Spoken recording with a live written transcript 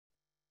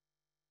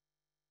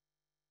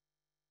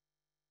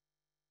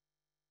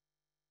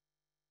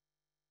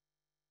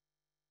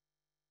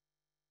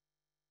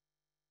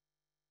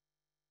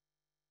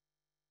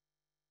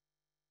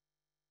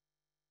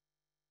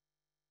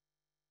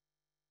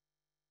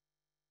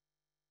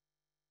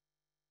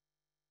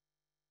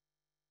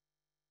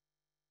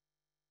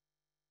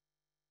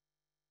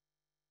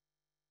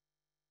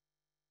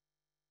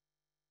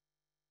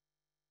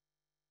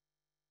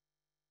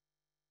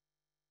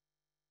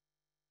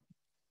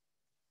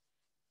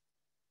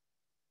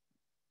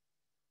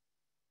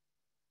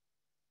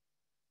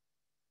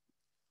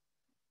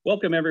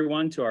Welcome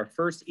everyone to our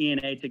first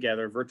ENA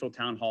Together virtual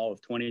town hall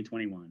of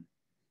 2021.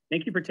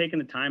 Thank you for taking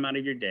the time out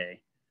of your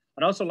day.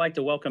 I'd also like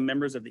to welcome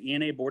members of the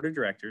ENA Board of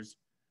Directors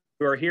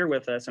who are here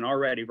with us and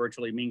already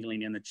virtually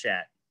mingling in the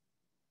chat.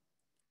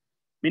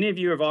 Many of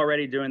you have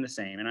already doing the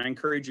same, and I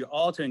encourage you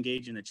all to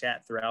engage in the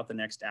chat throughout the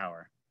next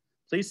hour.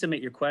 Please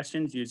submit your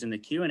questions using the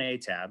Q&A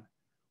tab.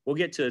 We'll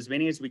get to as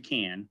many as we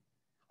can.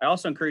 I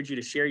also encourage you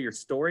to share your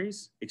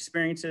stories,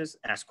 experiences,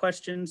 ask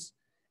questions,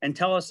 and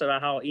tell us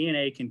about how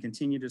ENA can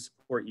continue to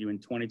support you in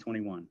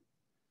 2021.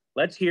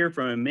 Let's hear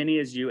from as many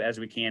of you as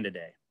we can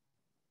today.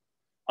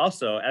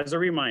 Also, as a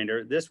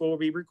reminder, this will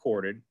be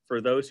recorded for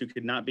those who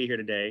could not be here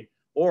today,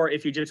 or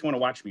if you just want to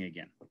watch me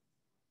again.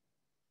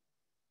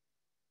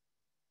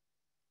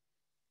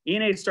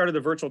 ENA started the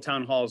virtual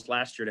town halls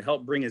last year to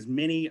help bring as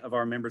many of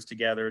our members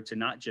together to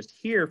not just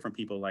hear from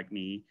people like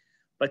me,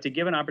 but to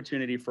give an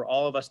opportunity for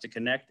all of us to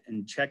connect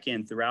and check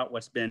in throughout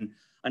what's been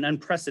an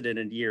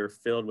unprecedented year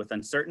filled with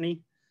uncertainty,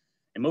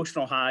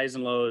 emotional highs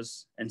and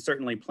lows, and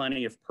certainly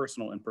plenty of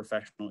personal and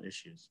professional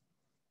issues.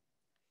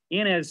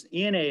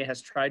 ENA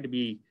has tried to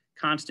be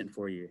constant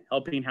for you,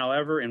 helping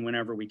however and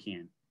whenever we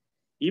can.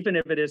 Even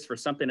if it is for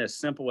something as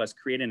simple as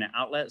creating an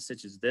outlet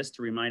such as this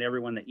to remind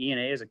everyone that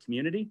ENA is a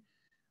community,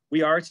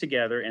 we are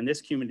together, and this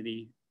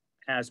community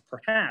has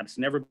perhaps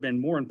never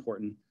been more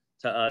important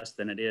to us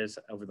than it is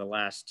over the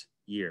last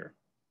year.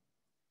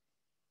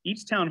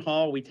 Each town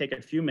hall, we take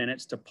a few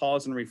minutes to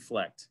pause and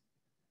reflect.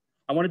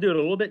 I want to do it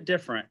a little bit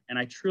different, and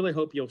I truly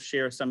hope you'll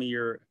share some of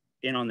your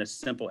in on this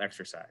simple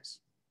exercise.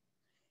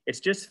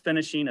 It's just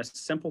finishing a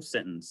simple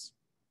sentence.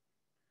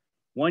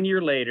 1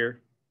 year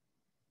later,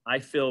 I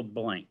feel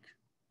blank.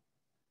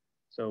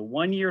 So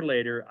 1 year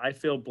later, I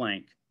feel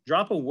blank.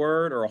 Drop a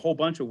word or a whole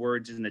bunch of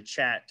words in the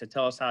chat to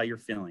tell us how you're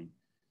feeling.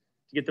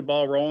 To get the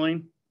ball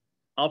rolling,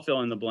 I'll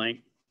fill in the blank.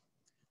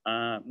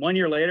 1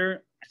 year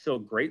later, I feel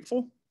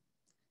grateful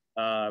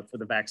for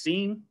the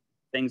vaccine.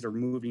 Things are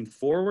moving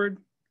forward.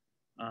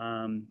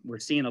 We're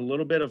seeing a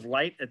little bit of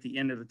light at the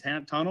end of the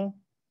tunnel.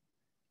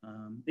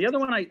 The other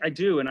one I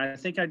do, and I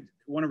think I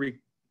want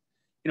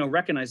to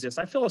recognize this,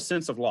 I feel a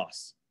sense of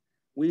loss.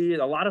 A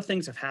lot of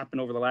things have happened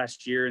over the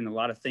last year, and a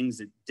lot of things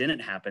that didn't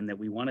happen that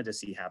we wanted to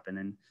see happen.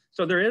 And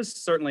so there is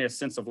certainly a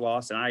sense of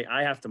loss, and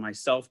I have to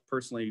myself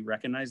personally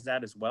recognize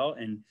that as well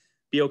and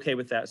be okay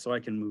with that so I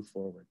can move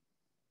forward.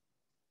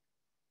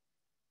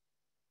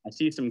 I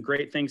see some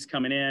great things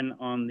coming in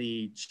on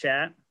the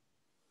chat.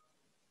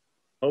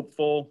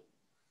 Hopeful.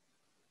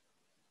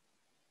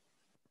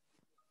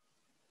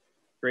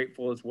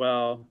 Grateful as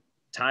well.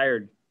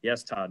 Tired.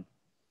 Yes, Todd.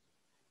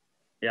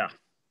 Yeah.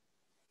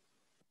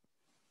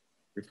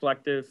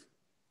 Reflective.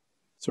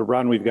 So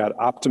Ron, we've got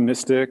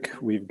optimistic,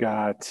 we've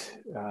got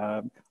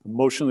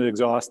emotionally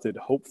exhausted,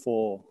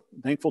 hopeful,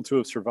 thankful to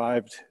have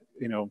survived,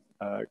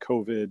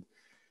 COVID,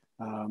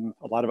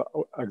 a lot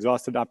of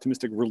exhausted,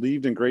 optimistic,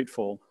 relieved and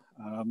grateful,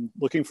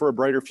 looking for a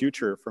brighter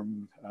future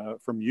from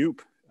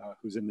Yoop,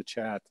 who's in the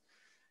chat.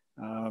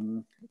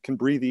 Can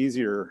breathe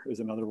easier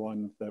is another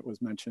one that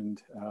was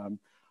mentioned.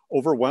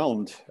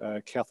 Overwhelmed,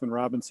 Kathleen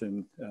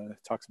Robinson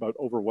talks about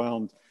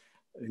overwhelmed,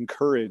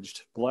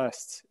 encouraged,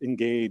 blessed,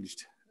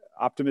 engaged,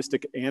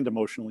 optimistic and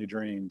emotionally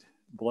drained,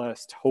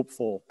 blessed,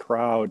 hopeful,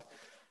 proud,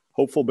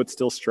 hopeful but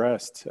still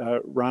stressed.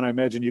 Ron, I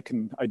imagine you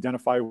can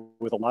identify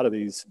with a lot of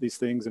these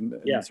things, and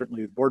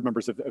certainly the board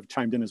members have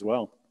chimed in as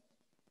well.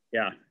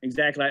 Yeah,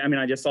 exactly. I mean,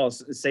 I just saw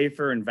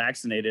safer and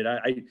vaccinated.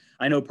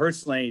 I know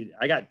personally,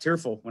 I got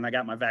tearful when I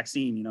got my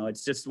vaccine.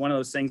 It's just one of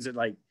those things that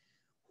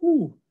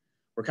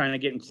we're kind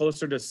of getting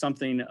closer to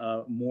something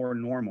more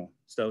normal.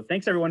 So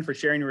thanks everyone for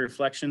sharing your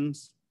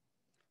reflections.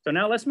 So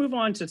now let's move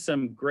on to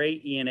some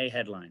great ENA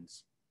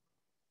headlines.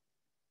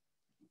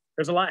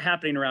 There's a lot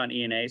happening around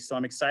ENA, so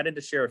I'm excited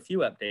to share a few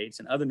updates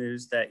and other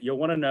news that you'll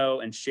want to know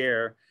and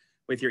share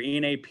with your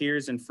ENA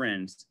peers and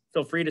friends.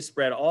 Feel free to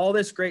spread all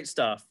this great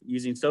stuff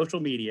using social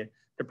media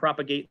to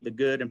propagate the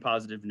good and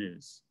positive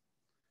news.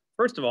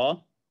 First of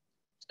all,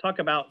 let's talk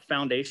about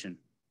foundation.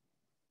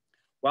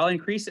 While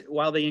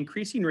the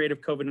increasing rate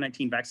of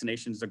COVID-19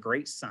 vaccination is a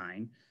great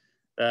sign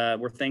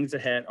where things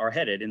are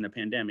headed in the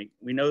pandemic,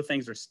 we know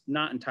things are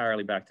not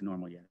entirely back to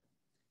normal yet.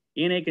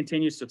 ENA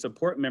continues to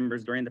support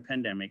members during the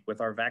pandemic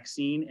with our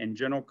vaccine and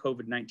general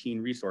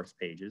COVID-19 resource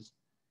pages,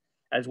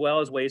 as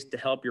well as ways to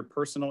help your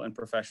personal and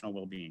professional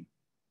well-being.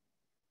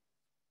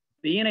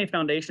 The ENA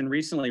Foundation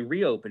recently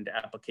reopened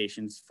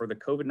applications for the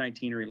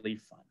COVID-19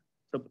 Relief Fund.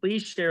 So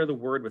please share the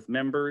word with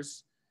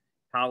members,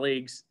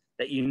 colleagues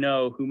that you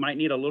know who might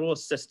need a little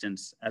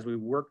assistance as we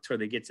work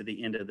toward to get to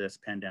the end of this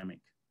pandemic.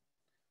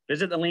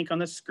 Visit the link on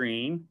the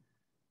screen,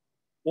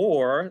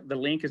 or the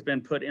link has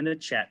been put in the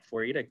chat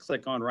for you to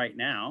click on right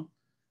now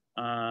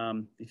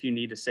if you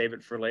need to save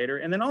it for later.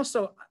 And then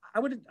also, I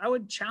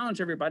would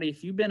challenge everybody,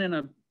 if you've been in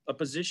a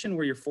position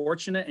where you're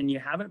fortunate and you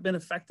haven't been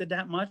affected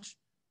that much,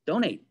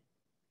 donate,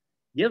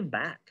 give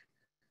back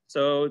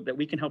so that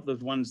we can help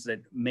those ones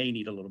that may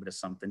need a little bit of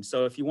something.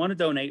 So if you want to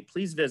donate,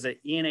 please visit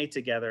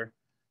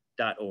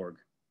enatogether.org.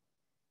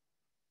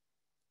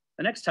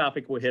 The next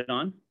topic we'll hit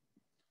on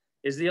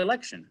is the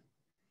election.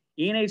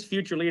 ENA's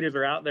future leaders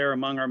are out there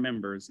among our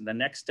members, and the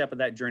next step of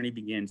that journey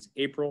begins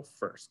April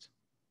 1st,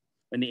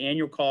 when the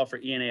annual call for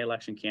ENA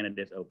election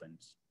candidates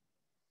opens.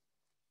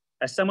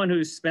 As someone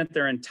who's spent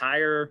their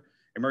entire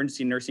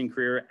emergency nursing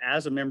career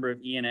as a member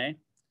of ENA,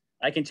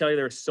 I can tell you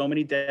there are so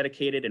many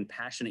dedicated and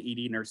passionate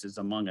ED nurses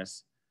among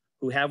us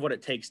who have what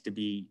it takes to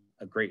be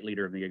a great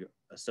leader of the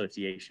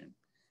association.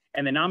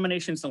 And the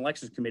Nominations and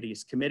Elections Committee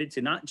is committed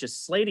to not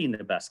just slating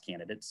the best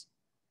candidates,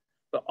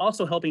 but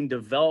also helping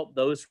develop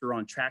those who are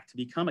on track to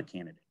become a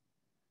candidate.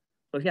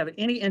 So if you have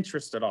any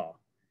interest at all,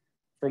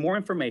 for more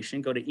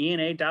information, go to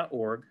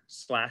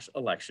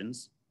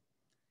ena.org/elections.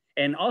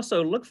 And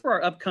also look for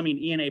our upcoming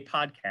ENA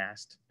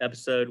podcast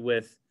episode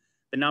with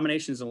the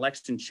Nominations and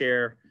Election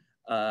Chair,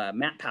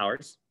 Matt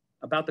Powers,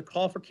 about the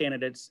call for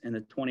candidates in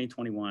the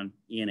 2021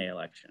 ENA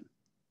election.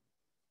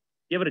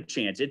 Give it a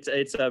chance.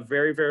 It's a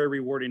very, very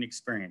rewarding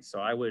experience. So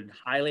I would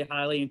highly,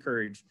 highly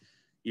encourage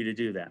you to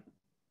do that.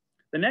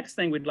 The next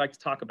thing we'd like to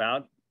talk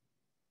about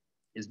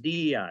is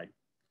DEI.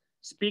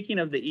 Speaking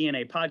of the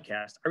ENA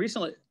podcast,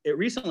 it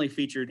recently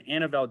featured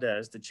Anna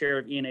Valdez, the chair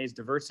of ENA's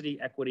Diversity,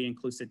 Equity,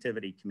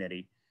 Inclusivity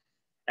Committee,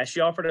 as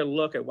she offered a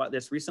look at what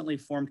this recently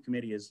formed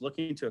committee is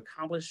looking to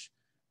accomplish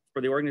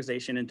for the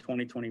organization in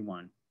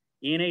 2021.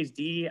 ENA's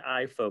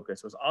DEI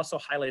focus was also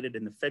highlighted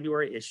in the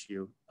February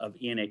issue of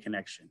ENA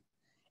Connection.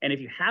 And if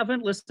you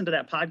haven't listened to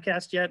that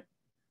podcast yet,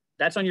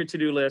 that's on your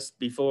to-do list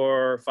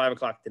before 5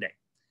 o'clock today.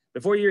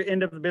 Before your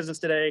end of the business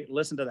today,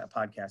 listen to that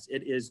podcast.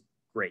 It is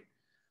great.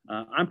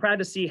 I'm proud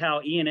to see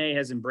how ENA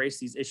has embraced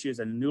these issues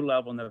at a new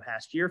level in the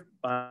past year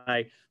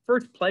by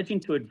first pledging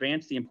to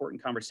advance the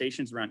important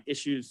conversations around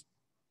issues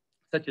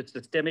such as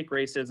systemic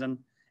racism,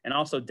 and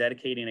also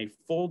dedicating a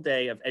full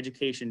day of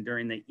education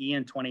during the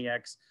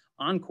EN20X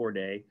Encore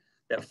Day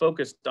that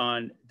focused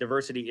on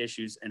diversity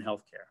issues in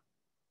healthcare.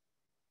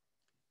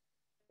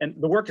 And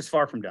the work is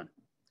far from done.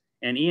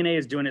 And ENA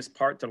is doing its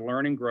part to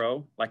learn and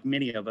grow, like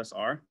many of us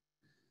are.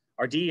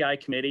 Our DEI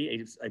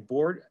committee, a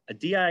board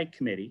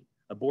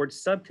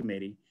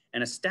subcommittee,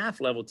 and a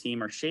staff level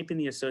team are shaping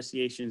the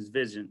association's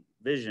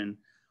vision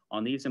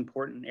on these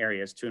important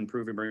areas to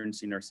improve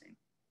emergency nursing,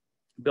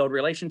 build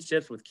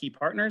relationships with key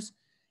partners,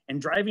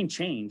 and driving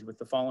change with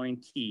the following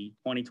key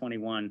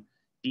 2021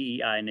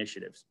 DEI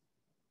initiatives.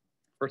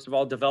 First of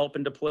all, develop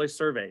and deploy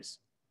surveys.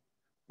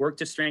 Work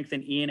to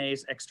strengthen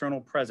ENA's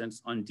external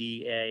presence on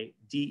DEI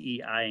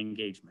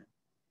engagement.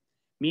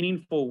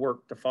 Meaningful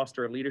work to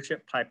foster a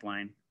leadership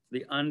pipeline for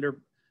the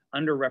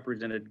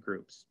underrepresented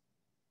groups.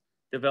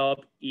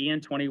 Develop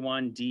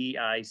EN21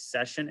 DEI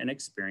session and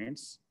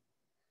experience.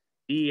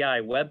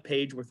 DEI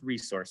webpage with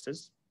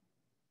resources.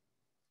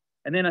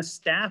 And then a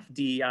staff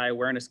DEI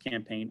awareness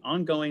campaign,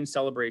 ongoing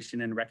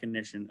celebration and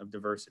recognition of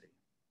diversity.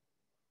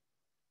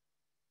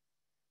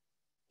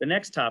 The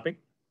next topic,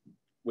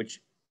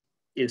 which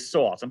is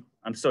so awesome,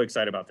 I'm so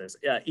excited about this,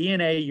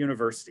 ENA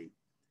University.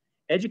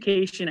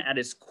 Education at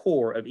its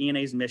core of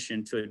ENA's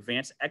mission to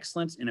advance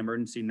excellence in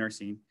emergency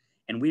nursing,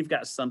 and we've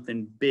got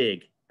something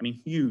big, I mean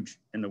huge,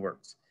 in the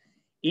works.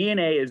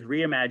 ENA is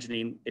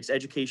reimagining its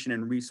education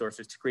and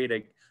resources to create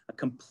a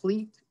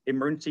complete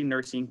emergency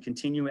nursing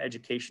continuing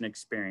education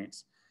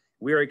experience.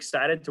 We are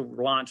excited to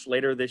launch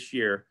later this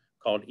year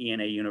called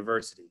ENA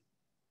University.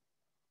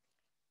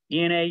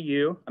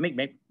 ENAU, I mean,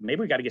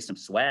 maybe we got to get some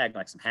swag,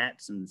 like some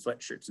hats and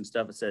sweatshirts and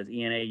stuff that says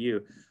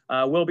ENAU,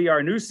 will be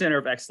our new center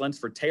of excellence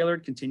for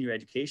tailored continuing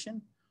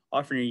education,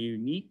 offering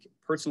unique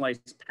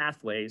personalized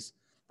pathways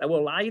that will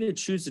allow you to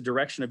choose the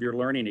direction of your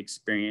learning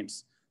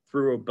experience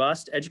through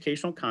robust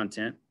educational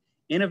content,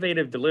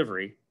 innovative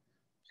delivery,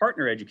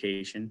 partner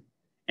education,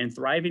 and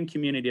thriving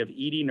community of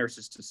ED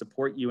nurses to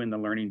support you in the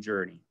learning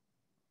journey.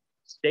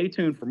 Stay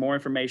tuned for more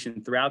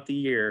information throughout the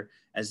year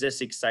as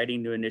this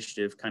exciting new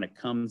initiative kind of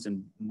comes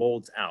and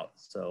molds out.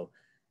 So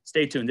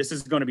stay tuned. This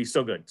is going to be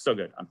so good,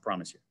 I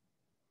promise you.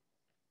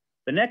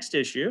 The next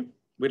issue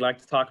we'd like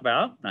to talk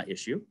about, not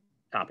issue,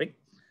 topic,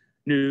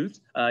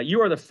 news. You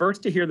are the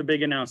first to hear the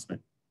big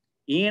announcement.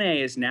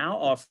 ENA is now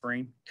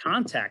offering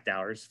contact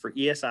hours for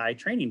ESI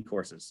training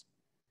courses.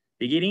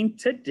 Beginning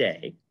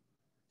today,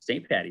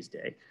 St. Patty's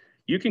Day,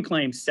 you can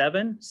claim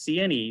 7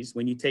 CNEs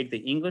when you take the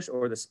English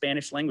or the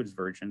Spanish language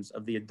versions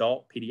of the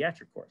adult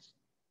pediatric course.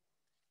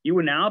 You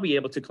will now be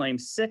able to claim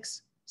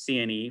 6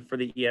 CNE for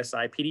the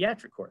ESI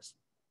pediatric course.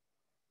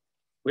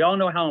 We all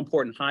know how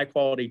important high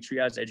quality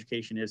triage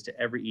education is to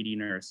every ED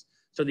nurse.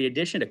 So the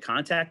addition to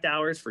contact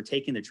hours for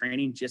taking the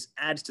training just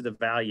adds to the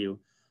value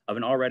of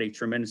an already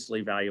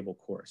tremendously valuable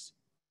course.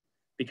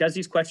 Because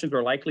these questions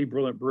are likely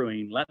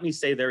brewing, let me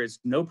say there is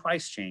no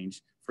price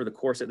change for the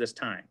course at this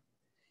time.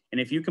 And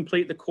if you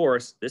complete the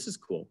course, this is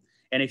cool.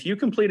 And if you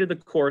completed the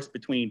course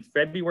between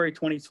February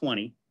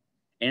 2020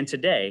 and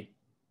today,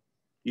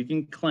 you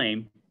can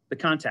claim the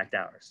contact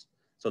hours.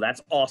 So that's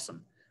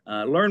awesome.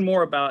 Learn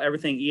more about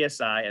everything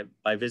ESI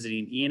by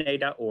visiting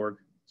ena.org/ESI.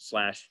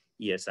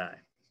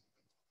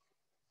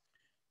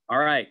 All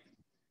right,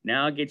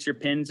 now get your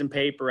pens and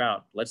paper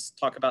out. Let's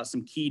talk about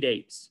some key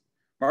dates.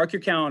 Mark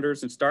your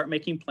calendars and start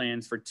making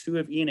plans for 2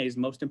 of ENA's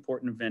most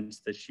important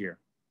events this year.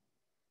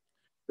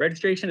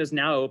 Registration is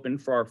now open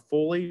for our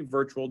fully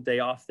virtual Day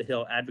Off the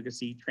Hill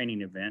advocacy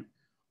training event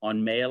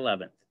on May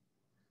 11th.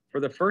 For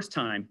the first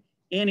time,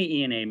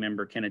 any ENA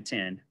member can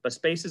attend, but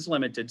space is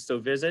limited, so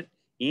visit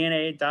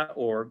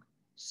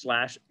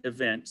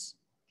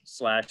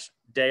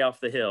ena.org/events/Day Off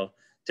the Hill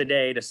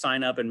today to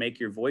sign up and make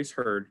your voice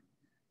heard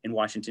in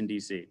Washington,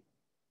 D.C.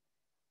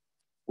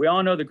 We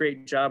all know the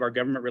great job our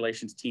government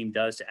relations team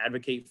does to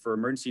advocate for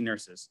emergency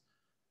nurses.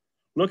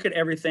 Look at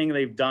everything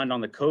they've done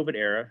on the COVID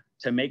era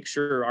to make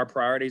sure our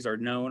priorities are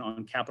known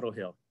on Capitol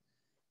Hill.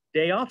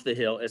 Day Off the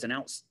Hill is an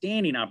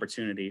outstanding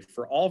opportunity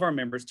for all of our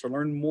members to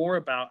learn more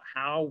about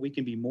how we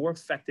can be more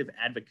effective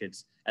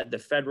advocates at the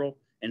federal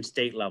and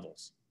state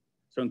levels.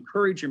 So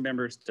encourage your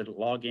members to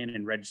log in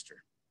and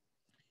register.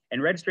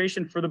 And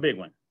registration for the big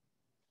one.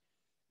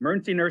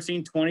 Emergency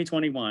Nursing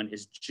 2021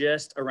 is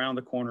just around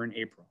the corner in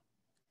April.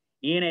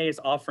 ENA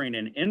is offering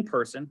an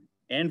in-person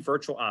and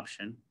virtual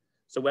option.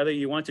 So whether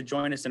you want to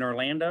join us in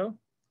Orlando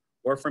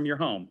or from your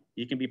home,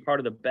 you can be part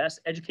of the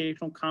best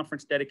educational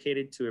conference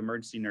dedicated to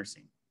emergency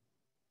nursing.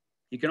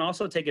 You can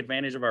also take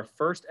advantage of our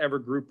first ever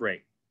group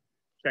rate.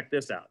 Check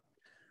this out.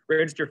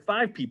 Register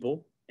 5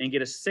 people and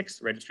get a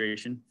 6th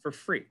registration for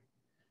free.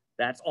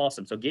 That's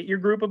awesome. So get your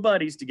group of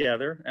buddies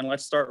together and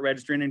let's start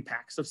registering in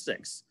packs of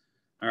 6.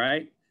 All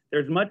right.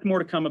 There's much more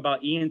to come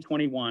about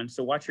EN21.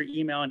 So watch your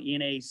email and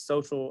ENA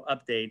social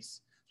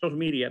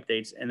media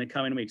updates in the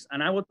coming weeks.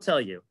 And I will tell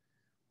you,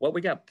 what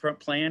we got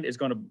planned is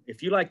going to,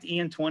 if you liked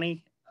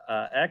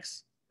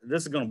EN20X,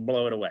 this is going to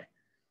blow it away.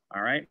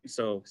 All right,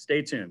 so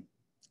stay tuned.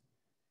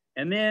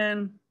 And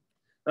then,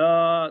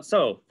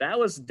 so that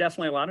was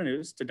definitely a lot of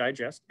news to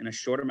digest in a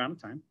short amount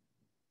of time.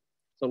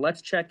 So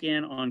let's check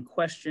in on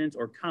questions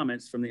or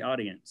comments from the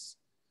audience.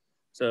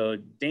 So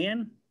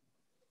Dan,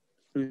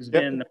 who's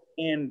been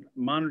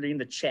monitoring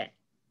the chat.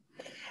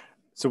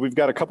 So we've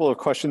got a couple of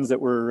questions that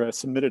were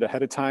submitted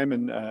ahead of time,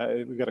 and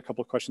we've got a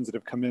couple of questions that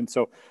have come in.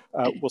 So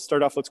we'll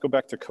start off, let's go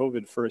back to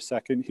COVID for a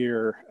second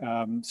here.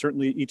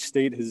 Certainly each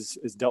state has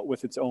dealt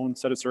with its own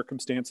set of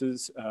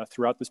circumstances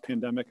throughout this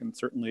pandemic, and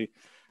certainly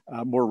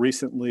more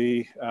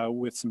recently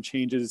with some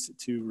changes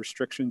to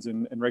restrictions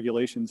and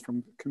regulations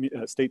from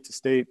state to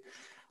state.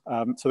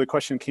 So the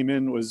question came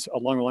in was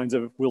along the lines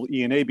of, will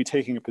ENA be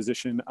taking a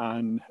position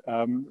on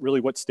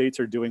really what states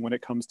are doing when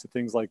it comes to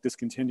things like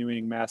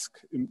discontinuing mask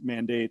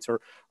mandates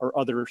or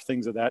other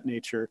things of that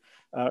nature?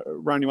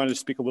 Ron, you want to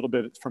just speak a little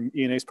bit from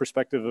ENA's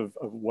perspective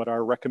of what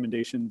our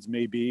recommendations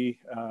may be,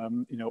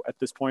 at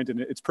this point, and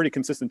it's pretty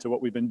consistent to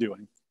what we've been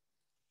doing.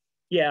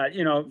 Yeah,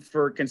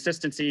 for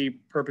consistency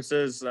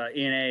purposes,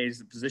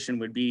 ENA's position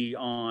would be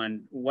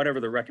on whatever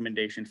the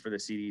recommendation for the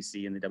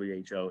CDC and the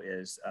WHO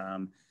is.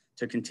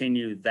 To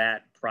continue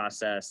that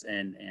process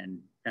and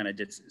kind of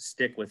just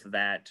stick with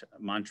that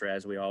mantra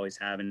as we always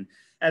have. And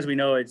as we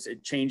know,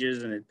 it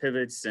changes and it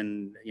pivots,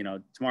 and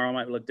tomorrow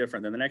might look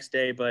different than the next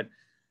day, but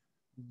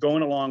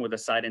going along with the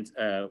citing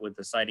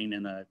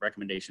and the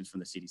recommendations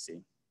from the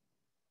CDC.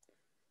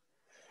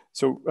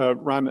 So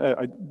Ron,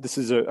 this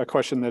is a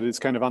question that is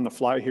kind of on the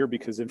fly here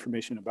because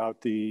information about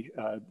the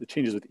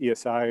changes with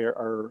ESI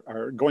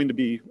are going to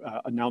be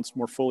announced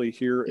more fully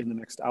here in the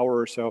next hour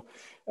or so.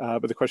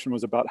 But the question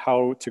was about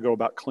how to go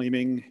about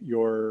claiming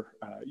your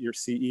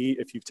CE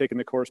if you've taken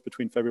the course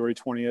between February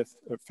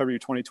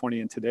 2020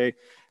 and today.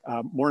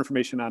 More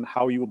information on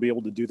how you will be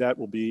able to do that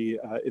will be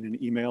in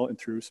an email and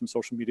through some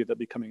social media that'll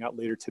be coming out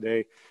later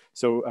today.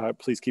 So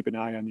please keep an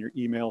eye on your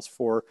emails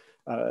for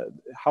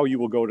how you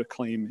will go to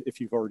claim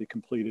if you've already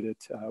completed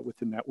it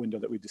within that window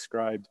that we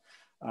described.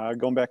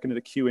 Going back into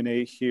the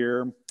Q&A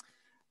here.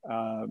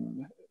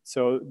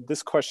 So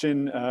this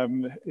question,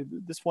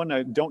 this one,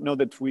 I don't know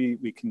that we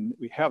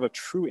have a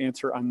true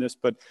answer on this,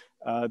 but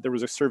there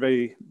was a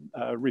survey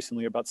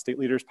recently about state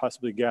leaders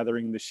possibly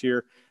gathering this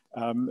year.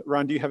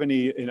 Ron, do you have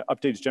any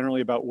updates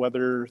generally about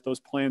whether those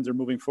plans are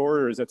moving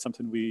forward, or is that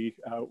something we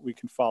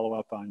can follow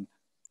up on?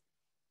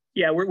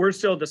 Yeah, we're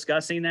still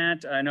discussing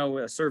that. I know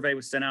a survey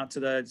was sent out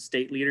to the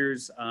state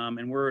leaders,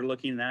 and we're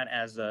looking at that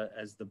as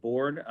the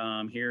board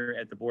here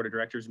at the board of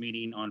directors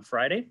meeting on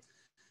Friday.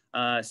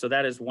 So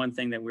that is one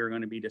thing that we're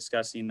going to be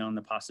discussing on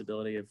the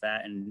possibility of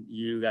that, and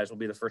you guys will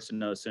be the first to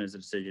know as soon as the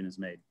decision is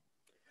made.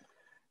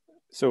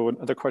 So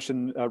another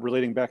question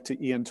relating back to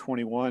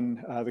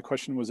EN21, the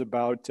question was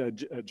about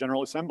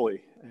General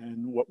Assembly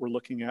and what we're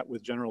looking at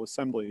with General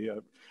Assembly.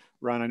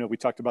 Ron, I know we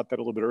talked about that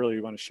a little bit earlier.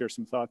 You want to share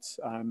some thoughts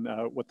on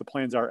what the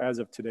plans are as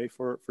of today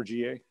for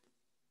GA?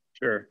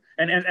 Sure.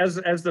 And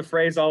as the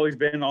phrase always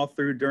been all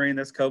through during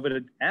this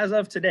COVID, as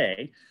of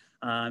today.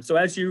 So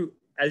as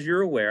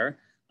you're aware,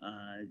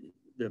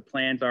 the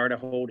plans are to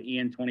hold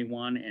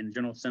EN21 and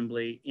General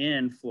Assembly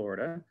in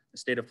Florida, the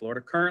state of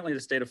Florida. Currently,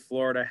 the state of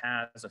Florida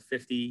has a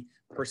 50%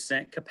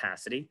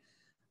 capacity.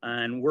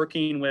 And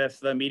working with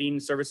the meeting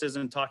services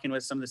and talking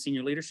with some of the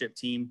senior leadership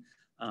team,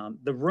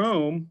 the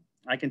room,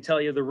 I can tell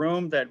you the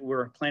room that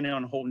we're planning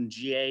on holding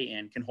GA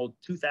in can hold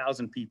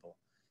 2,000 people.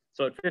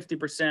 So at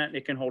 50%,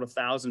 it can hold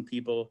 1,000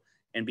 people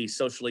and be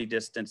socially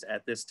distanced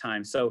at this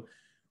time. So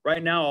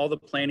right now, all the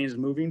planning is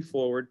moving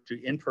forward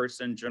to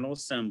in-person General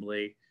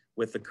Assembly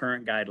with the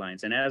current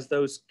guidelines. And as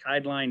those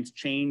guidelines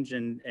change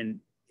and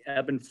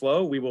ebb and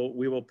flow, we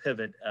will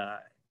pivot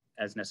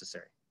as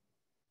necessary.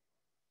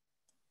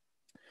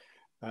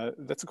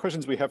 That's the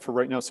questions we have for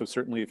right now. So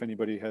certainly if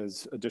anybody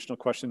has additional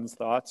questions,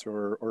 thoughts,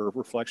 or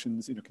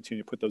reflections,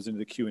 continue to put those into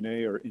the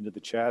Q&A or into the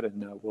chat,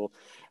 and we'll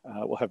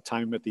have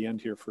time at the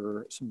end here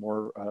for some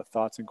more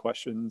thoughts and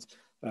questions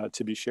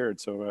to be shared.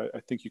 So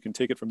I think you can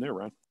take it from there,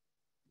 Ron.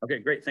 Okay,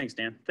 great. Thanks,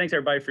 Dan. Thanks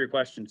everybody for your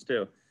questions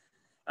too.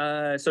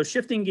 So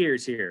shifting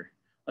gears here,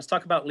 let's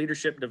talk about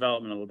leadership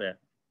development a little bit.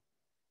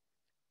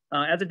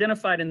 As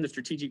identified in the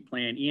strategic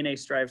plan, ENA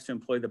strives to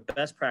employ the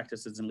best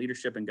practices in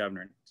leadership and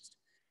governance.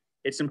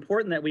 It's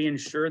important that we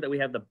ensure that we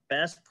have the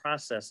best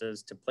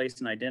processes to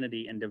place an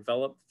identity and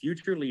develop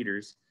future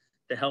leaders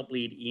to help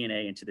lead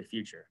ENA into the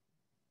future.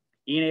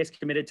 ENA is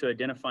committed to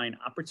identifying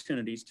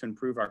opportunities to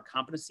improve our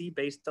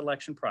competency-based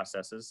election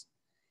processes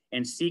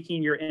and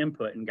seeking your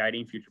input in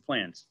guiding future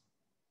plans.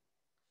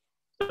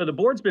 So the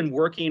board's been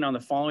working on the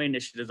following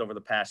initiatives over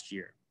the past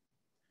year.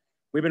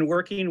 We've been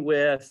working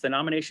with the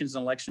Nominations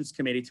and Elections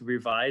Committee to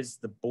revise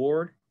the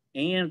board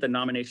and the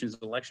Nominations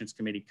and Elections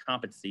Committee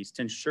competencies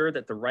to ensure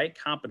that the right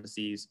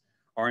competencies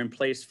are in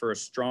place for a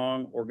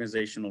strong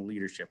organizational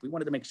leadership. We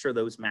wanted to make sure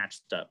those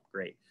matched up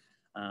great.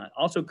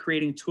 Also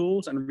creating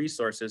tools and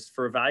resources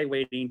for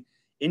evaluating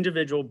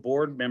individual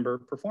board member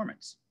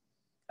performance.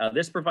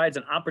 This provides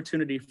an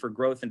opportunity for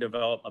growth and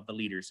development of the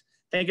leaders.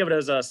 Think of it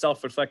as a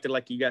self-reflected,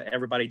 like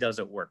everybody does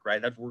at work,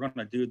 right? We're going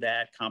to do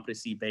that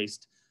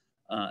competency-based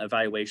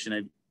evaluation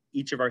of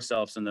each of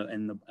ourselves and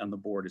the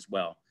board as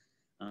well.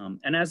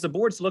 And as the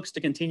board looks to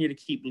continue to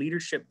keep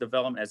leadership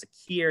development as a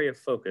key area of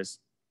focus,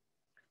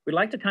 we'd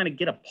like to kind of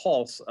get a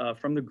pulse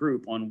from the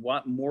group on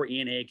what more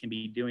ENA can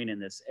be doing in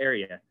this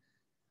area.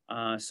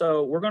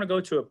 So we're going to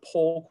go to a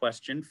poll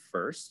question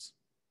first.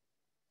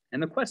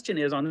 And the question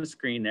is on the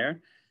screen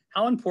there: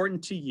 how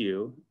important to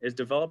you is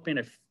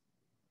developing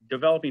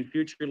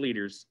future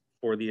leaders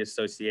for the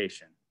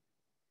association?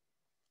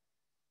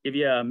 Give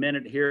you a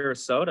minute here or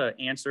so to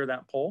answer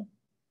that poll.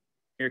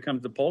 Here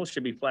comes the poll. It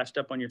should be flashed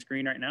up on your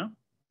screen right now.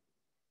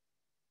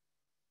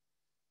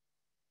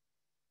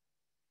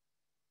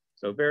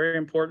 So very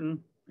important,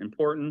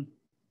 important,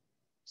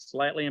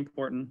 slightly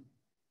important,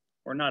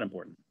 or not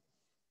important.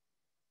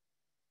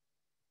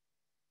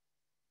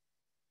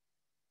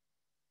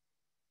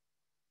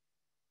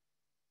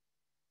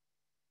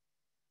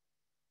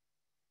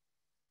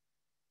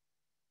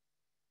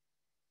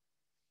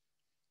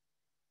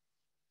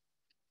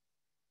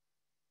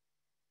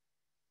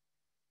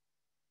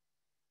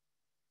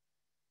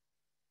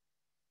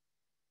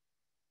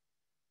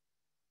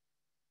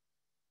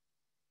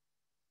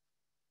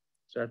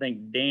 So I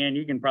think, Dan,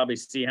 you can probably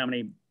see how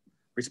many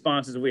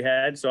responses we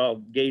had. So I'll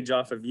gauge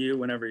off of you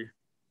whenever.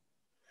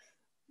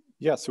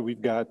 Yeah, so we've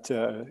got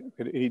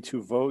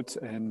 82 votes,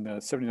 and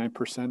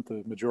 79%,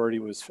 the majority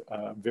was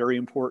very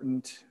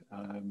important,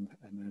 and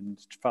then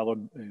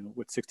followed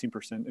with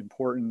 16%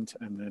 important,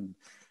 and then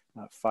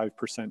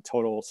 5%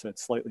 total said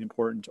slightly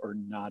important or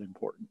not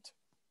important.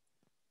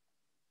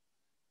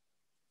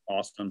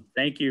 Awesome.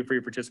 Thank you for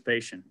your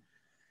participation.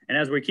 And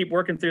as we keep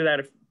working through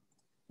that,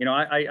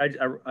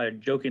 I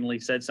jokingly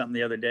said something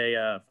the other day,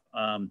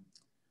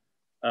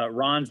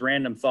 Ron's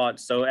random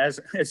thoughts. So as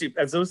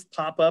those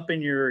pop up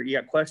in you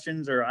got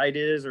questions or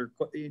ideas or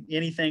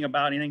anything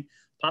about anything,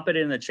 pop it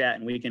in the chat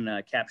and we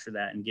can capture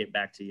that and get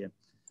back to you.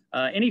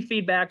 Any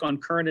feedback on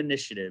current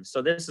initiatives?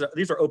 So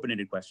these are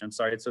open-ended questions, I'm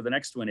sorry. So the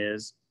next one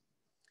is,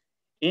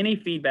 any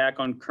feedback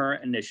on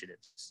current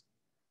initiatives?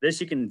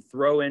 This you can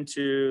throw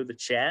into the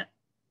chat.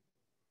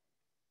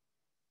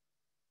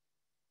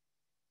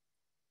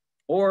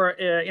 Or,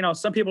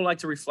 some people like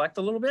to reflect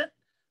a little bit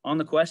on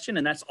the question,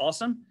 and that's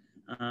awesome.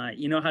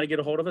 You know how to get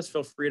a hold of us.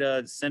 Feel free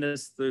to send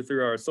us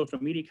through our social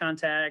media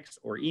contacts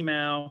or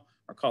email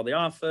or call the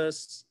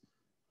office.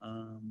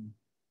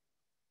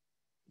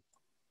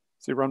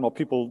 So Ron, while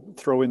people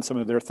throw in some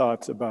of their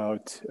thoughts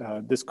about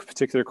this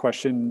particular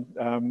question,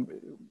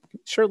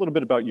 share a little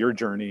bit about your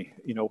journey,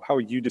 how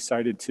you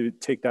decided to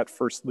take that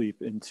first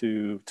leap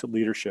into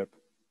leadership.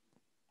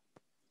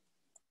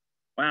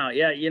 Wow,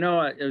 yeah,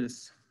 it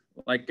was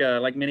like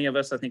many of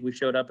us, I think we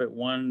showed up at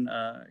one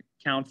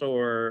council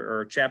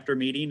or chapter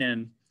meeting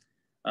and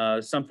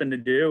something to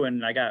do,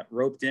 and I got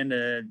roped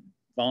into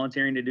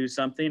volunteering to do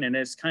something, and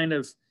it's kind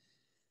of,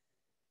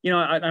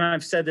 and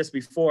I've said this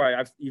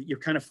before, you've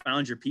kind of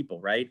found your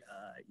people, right?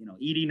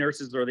 ED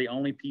nurses are the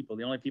only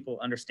people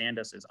understand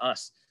us as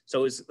us.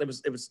 So it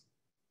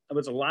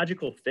was a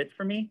logical fit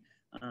for me.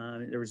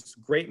 There was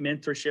great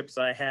mentorships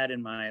I had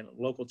in my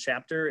local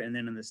chapter, and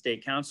then in the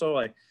state council.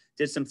 I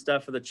did some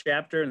stuff for the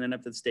chapter and then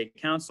up to the state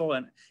council.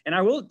 And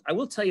I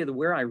will tell you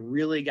where I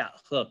really got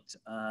hooked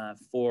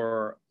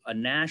for a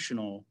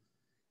national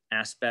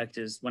aspect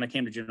is when I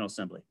came to General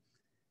Assembly.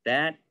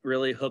 That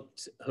really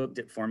hooked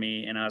it for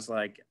me. And I was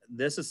like,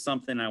 this is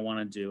something I want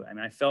to do. And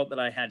I felt that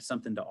I had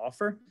something to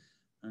offer.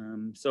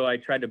 So I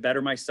tried to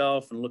better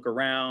myself and look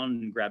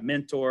around and grab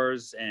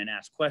mentors and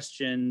ask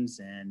questions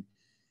and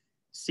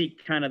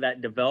seek kind of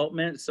that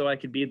development so I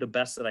could be the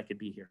best that I could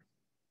be here.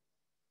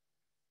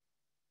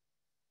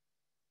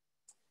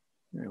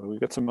 Yeah, well, we've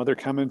got some other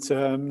comments.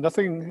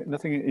 Nothing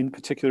in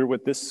particular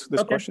with this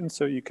Okay. question.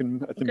 So you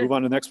can move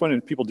on to the next one.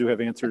 And people do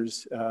have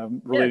answers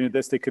related to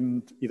this. They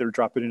can either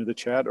drop it into the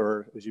chat,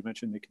 or as you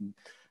mentioned, they can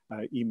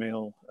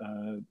email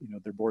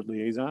their board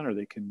liaison, or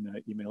they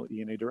can email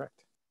ENA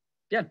direct.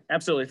 Yeah,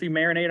 absolutely. If you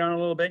marinate on it a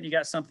little bit, and you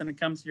got something that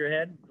comes to your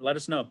head, let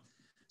us know.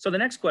 So the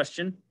next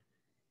question: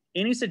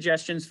 any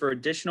suggestions for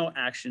additional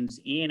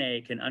actions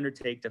ENA can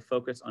undertake to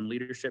focus on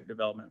leadership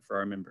development for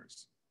our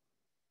members?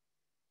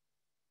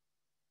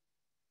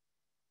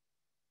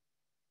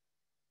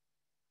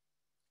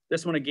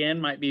 This one, again,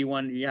 might be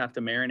one you have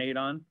to marinate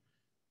on.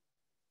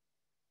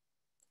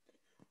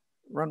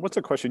 Ron, what's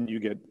a question you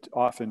get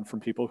often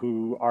from people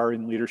who are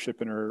in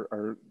leadership and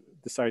are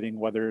deciding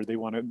whether they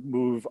want to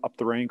move up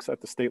the ranks at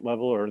the state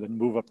level, or then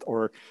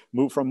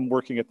move from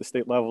working at the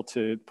state level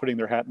to putting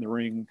their hat in the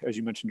ring, as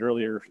you mentioned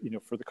earlier,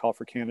 for the call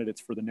for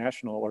candidates for the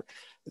national, or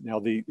now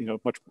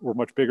we're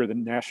much bigger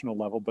than national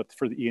level, but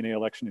for the ENA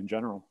election in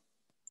general?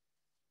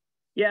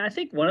 Yeah, I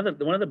think one of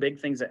the big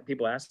things that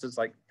people ask is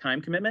like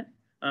time commitment.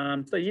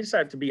 So you just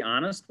have to be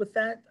honest with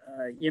that.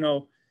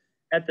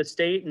 At the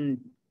state and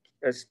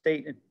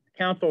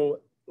council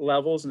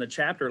levels and the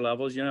chapter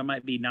levels, it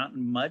might be not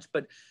much,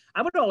 but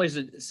I would always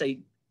say,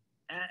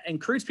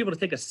 encourage people to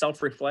take a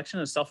self-reflection,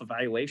 a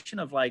self-evaluation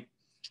of like,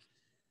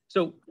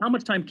 so how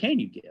much time can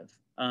you give?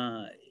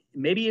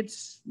 Maybe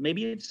it's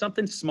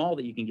something small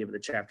that you can give at the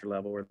chapter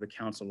level or the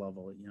council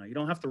level. You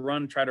don't have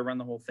to try to run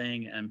the whole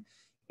thing.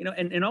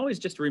 And always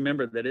just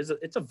remember that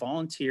it's a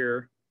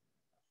volunteer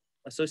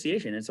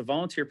association. It's a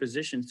volunteer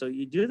position. So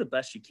you do the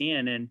best you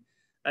can. And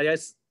I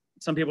guess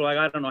some people are like,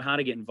 I don't know how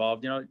to get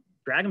involved.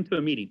 Drag them to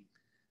a meeting,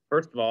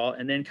 first of all,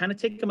 and then kind of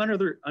take them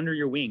under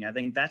your wing. I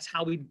think that's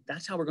how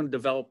we're going to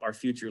develop our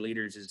future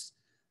leaders. Is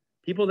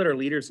people that are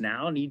leaders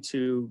now need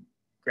to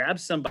grab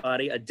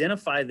somebody,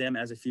 identify them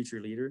as a future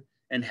leader,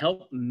 and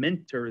help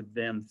mentor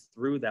them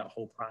through that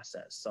whole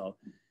process. So,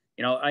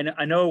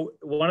 I know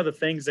one of the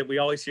things that we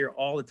always hear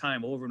all the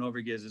time over and over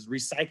again is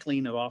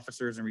recycling of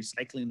officers and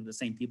recycling of the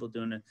same people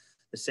doing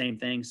the same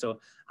thing. So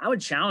I would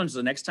challenge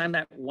the next time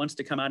that wants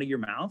to come out of your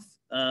mouth,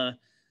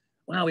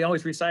 wow, we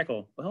always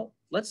recycle. Well,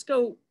 let's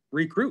go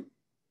recruit.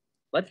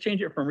 Let's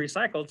change it from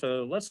recycle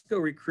to let's go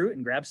recruit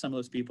and grab some of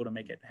those people to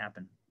make it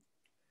happen.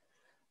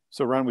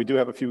 So Ron, we do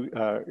have a few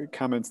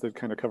comments that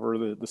kind of cover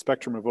the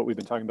spectrum of what we've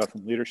been talking about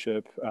from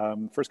leadership.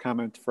 First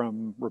comment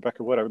from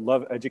Rebecca Wood: I would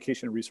love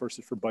education and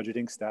resources for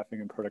budgeting,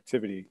 staffing, and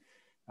productivity.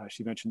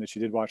 She mentioned that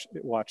she did watch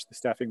the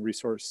staffing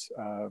resource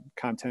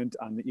content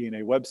on the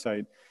ENA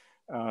website.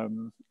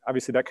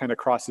 Obviously that kind of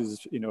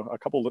crosses, a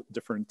couple of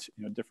different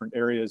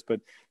areas, but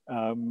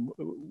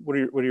what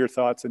are your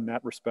thoughts in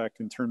that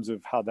respect in terms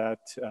of how that,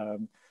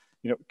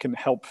 can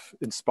help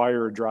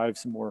inspire or drive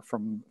some more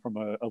from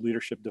a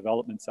leadership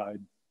development side?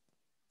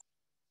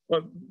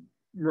 Well,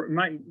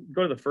 might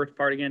go to the first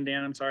part again,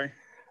 Dan, I'm sorry.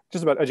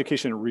 Just about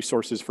education and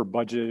resources for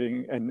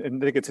budgeting, and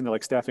then it gets into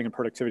like staffing and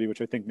productivity,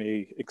 which I think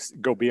may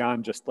go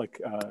beyond just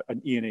like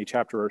an ENA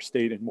chapter or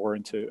state and more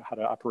into how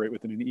to operate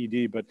within an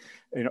ED. But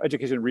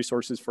education and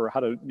resources for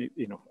how to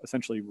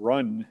essentially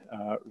run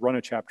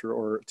a chapter,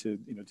 or to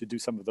do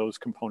some of those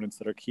components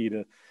that are key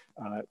to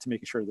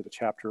making sure that a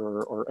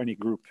chapter or any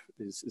group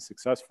is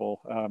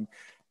successful.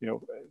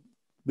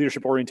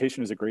 Leadership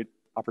orientation is a great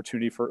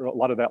opportunity for a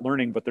lot of that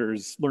learning, but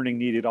there's learning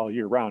needed all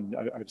year round.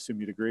 I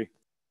assume you'd agree.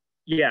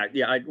 Yeah,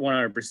 I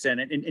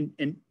 100%.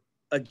 And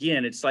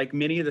again, it's like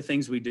many of the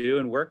things we do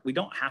in work, we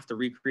don't have to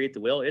recreate the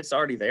wheel. It's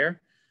already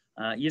there.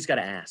 You just got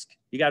to ask.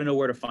 You got to know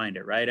where to find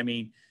it, right? I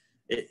mean,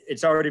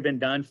 it's already been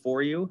done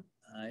for you,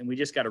 and we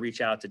just got to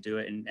reach out to do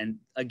it. And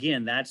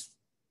again, that's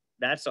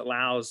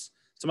allows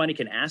somebody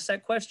can ask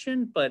that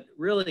question, but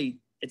really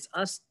it's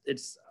us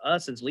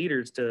as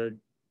leaders to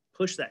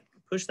push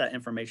that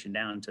information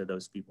down to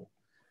those people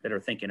that are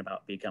thinking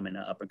about becoming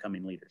up and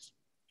coming leaders.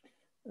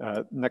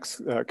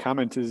 Next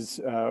comment is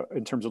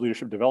in terms of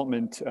leadership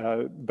development,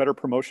 better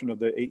promotion of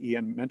the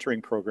AEN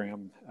mentoring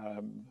program.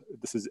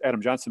 This is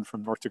Adam Johnson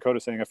from North Dakota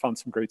saying, I found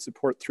some great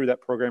support through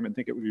that program and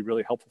think it would be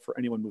really helpful for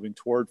anyone moving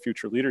toward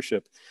future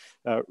leadership.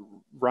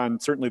 Ron,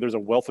 certainly there's a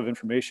wealth of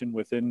information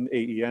within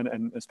AEN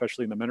and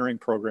especially in the mentoring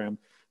program.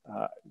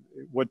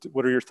 What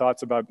are your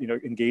thoughts about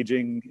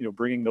engaging,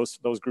 bringing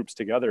those groups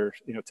together,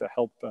 to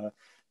help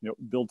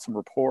build some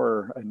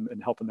rapport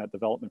and help in that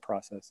development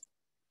process?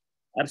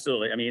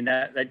 Absolutely. I mean,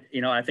 that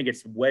I think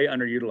it's way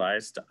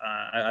underutilized.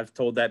 I've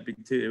told that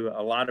to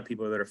a lot of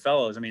people that are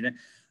fellows. I mean,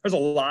 there's a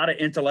lot of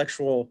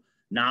intellectual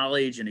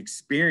knowledge and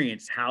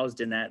experience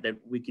housed in that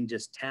we can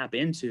just tap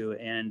into.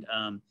 And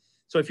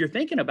so if you're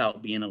thinking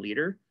about being a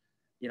leader,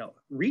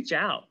 reach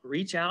out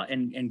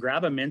and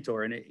grab a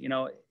mentor. And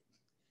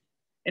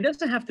it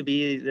doesn't have to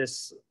be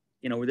this,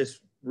 this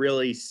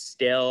really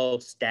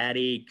stale,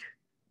 static,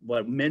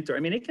 mentor.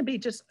 I mean, it can be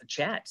just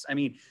chats. I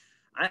mean,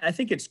 I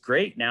think it's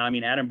great now. I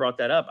mean, Adam brought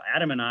that up.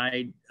 Adam and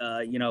I,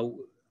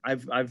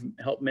 I've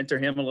helped mentor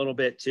him a little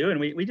bit too. And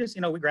we just,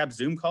 we grab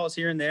Zoom calls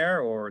here and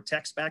there or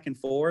text back and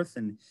forth.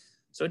 And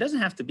so it doesn't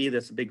have to be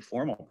this big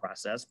formal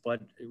process, but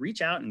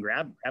reach out and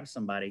grab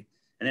somebody.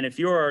 And then if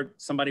you're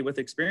somebody with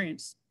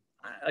experience,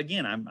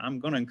 again, I'm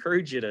going to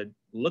encourage you to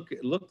look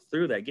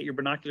through that, get your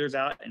binoculars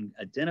out and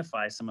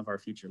identify some of our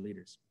future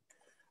leaders.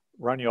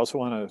 Ron, you also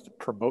want to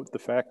promote the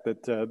fact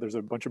that there's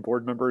a bunch of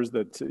board members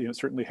that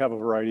certainly have a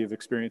variety of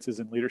experiences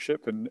in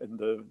leadership, and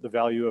the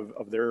value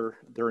of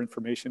their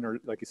information, or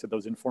like you said,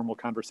 those informal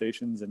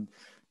conversations, and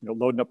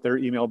loading up their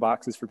email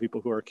boxes for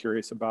people who are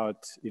curious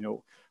about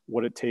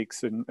what it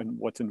takes and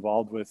what's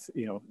involved with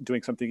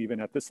doing something even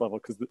at this level,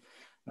 because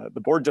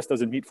the board just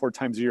doesn't meet 4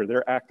 times a year.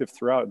 They're active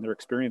throughout, and their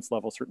experience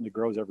level certainly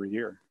grows every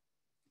year.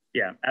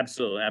 Yeah,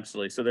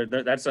 absolutely. So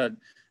that's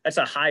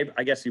a high,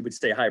 I guess you would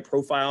say, high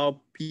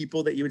profile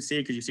people that you would see,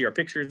 because you see our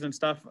pictures and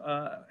stuff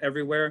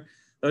everywhere.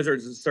 Those are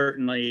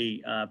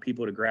certainly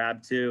people to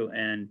grab to.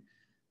 And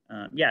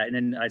yeah, and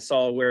then I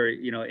saw where,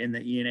 in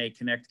the ENA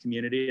Connect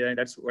community,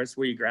 that's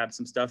where you grab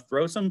some stuff,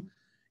 throw some,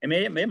 and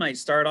it might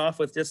start off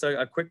with just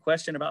a quick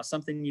question about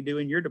something you do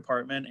in your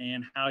department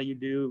and how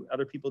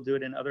other people do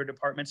it in other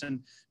departments.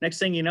 And next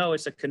thing you know,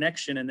 it's a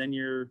connection, and then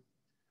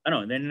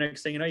and then the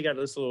next thing you know, you got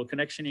this little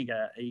connection, you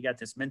got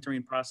this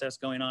mentoring process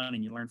going on,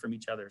 and you learn from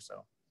each other.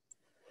 So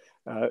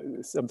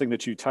something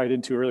that you tied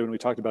into earlier when we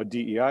talked about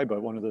DEI,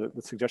 but one of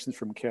the suggestions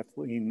from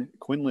Kathleen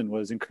Quinlan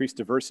was increased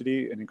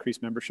diversity and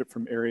increased membership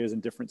from areas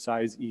and different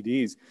size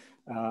EDs.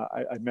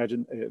 I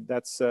imagine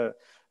that's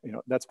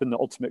been the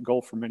ultimate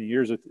goal for many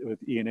years with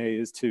ENA,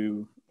 is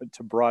to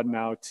broaden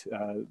out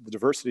the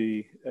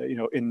diversity,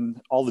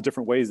 in all the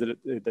different ways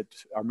that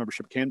our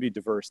membership can be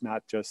diverse,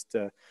 not just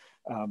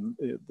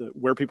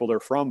where people are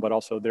from, but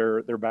also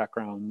their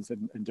backgrounds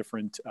and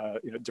different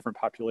different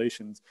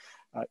populations.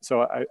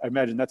 So I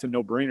imagine that's a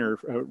no-brainer.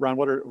 Ron,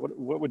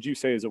 what would you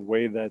say is a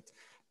way that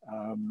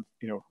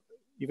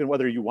even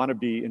whether you want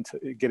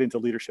to get into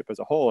leadership as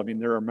a whole? I mean,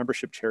 there are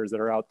membership chairs that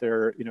are out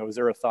there. Is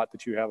there a thought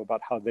that you have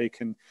about how they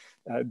can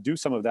do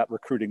some of that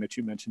recruiting that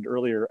you mentioned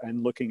earlier,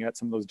 and looking at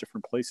some of those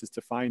different places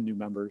to find new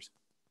members?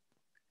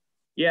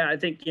 Yeah, I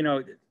think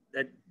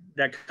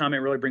that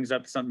comment really brings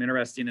up something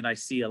interesting, and I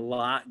see a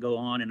lot go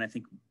on, and I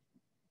think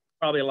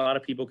probably a lot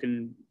of people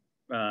can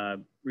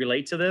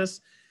relate to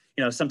this.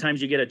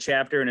 Sometimes you get a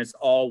chapter and it's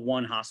all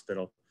one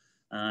hospital.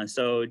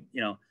 So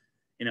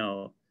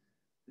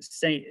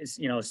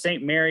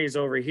St. Mary's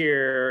over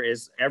here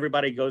is,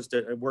 everybody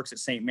works at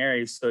St.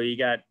 Mary's. So you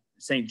got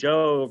St.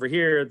 Joe over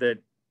here that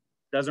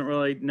doesn't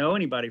really know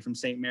anybody from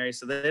St. Mary's,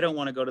 so they don't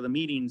want to go to the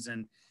meetings.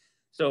 And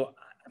so,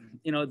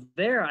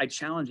 there I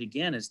challenge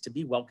again is to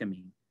be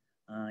welcoming.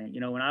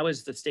 When I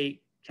was the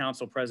state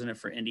council president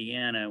for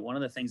Indiana, one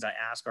of the things I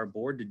asked our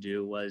board to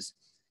do was,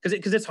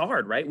 because it's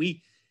hard, right?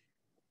 We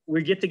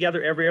get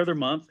together every other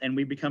month and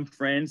we become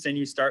friends, and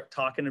you start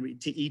talking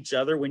to each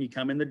other when you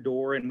come in the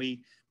door, and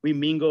we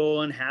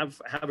mingle and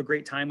have a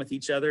great time with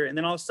each other. And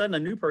then all of a sudden a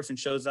new person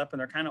shows up and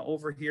they're kind of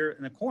over here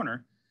in the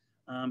corner,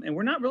 and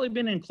we're not really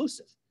being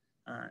inclusive.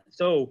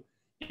 So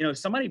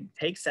somebody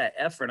takes that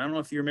effort. I don't know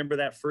if you remember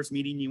that first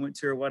meeting you went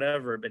to or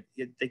whatever, but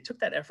they took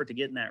that effort to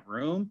get in that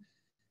room.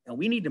 And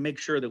we need to make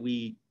sure that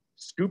we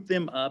scoop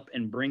them up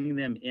and bring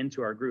them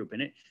into our group.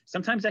 And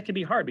sometimes that can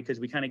be hard, because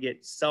we kind of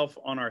get self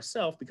on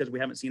ourselves, because we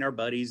haven't seen our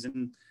buddies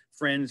and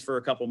friends for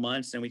a couple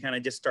months, and we kind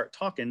of just start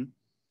talking,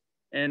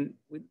 and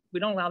we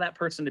don't allow that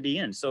person to be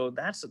in. So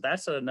that's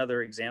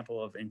another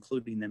example of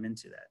including them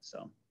into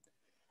that.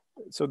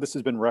 So this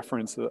has been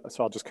referenced, so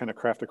I'll just kind of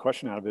craft a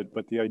question out of it,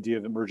 but the idea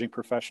of emerging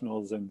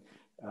professionals, and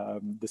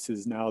this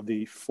is now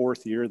the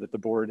 4th year that the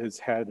board has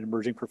had an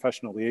emerging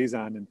professional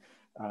liaison, and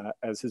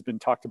as has been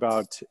talked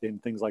about in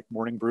things like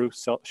Morning Brew,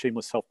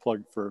 shameless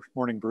self-plug for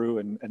Morning Brew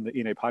and the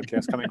ENA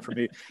podcast coming from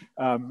me.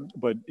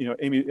 But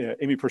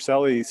Amy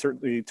Purcelli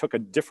certainly took a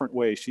different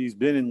way. She's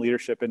been in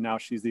leadership, and now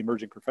she's the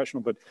emerging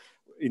professional. But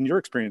in your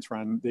experience,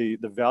 Ron, the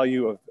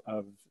value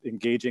of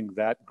engaging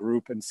that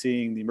group and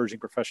seeing the emerging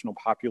professional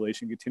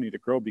population continue to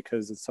grow,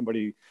 because as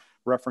somebody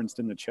referenced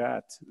in the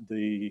chat,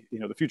 the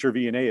future of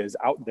ENA is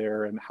out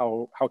there, and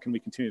how can we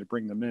continue to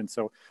bring them in?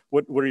 So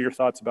what are your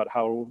thoughts about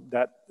how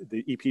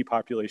the EP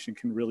population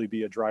can really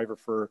be a driver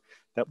for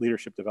that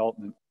leadership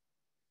development?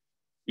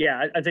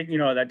 Yeah, I think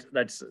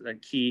that's a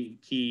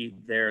key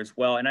there as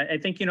well. And I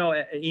think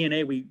at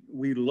ENA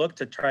we look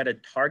to try to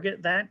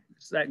target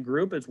that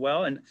group as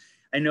well. And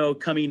I know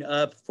coming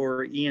up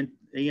for EN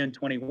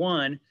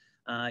 21,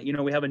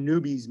 we have a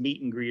newbies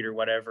meet and greet or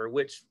whatever,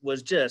 which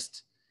was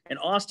just in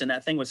Austin.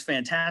 That thing was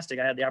fantastic.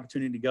 I had the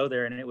opportunity to go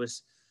there, and it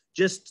was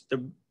just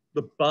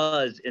the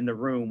buzz in the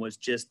room was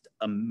just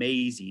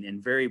amazing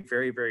and very,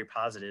 very, very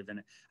positive.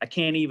 And I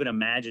can't even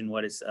imagine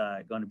what it's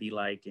going to be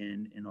like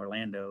in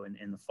Orlando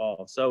in the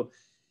fall. So,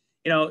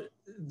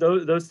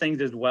 those things,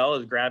 as well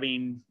as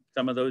grabbing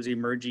some of those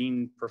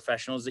emerging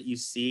professionals that you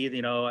see,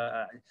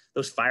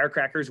 those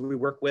firecrackers we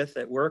work with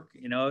at work,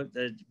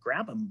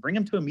 grab them, bring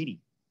them to a meeting,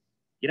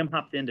 get them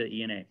hopped into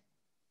ENA.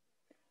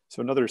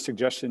 So another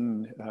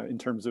suggestion in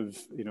terms of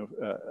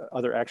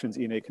other actions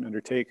ENA can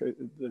undertake,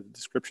 the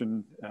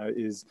description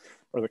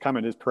the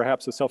comment is,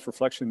 perhaps a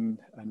self-reflection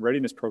and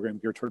readiness program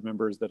geared toward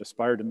members that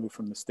aspire to move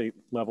from the state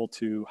level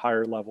to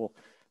higher level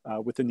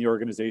within the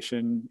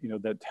organization,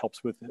 that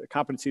helps with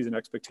competencies and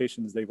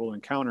expectations they will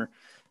encounter.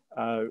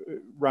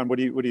 Ron, what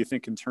do you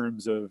think in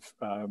terms of,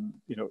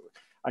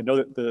 I know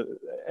that the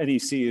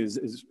NEC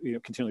is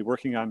continually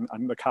working on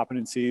the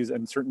competencies,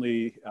 and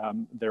certainly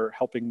they're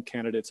helping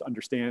candidates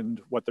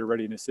understand what their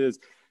readiness is.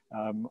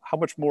 How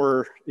much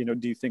more,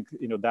 do you think,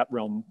 that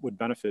realm would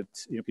benefit,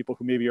 people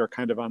who maybe are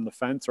kind of on the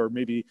fence or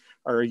maybe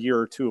are a year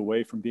or two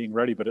away from being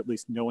ready, but at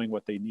least knowing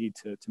what they need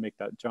to make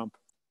that jump?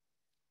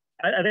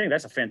 I think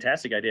that's a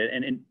fantastic idea.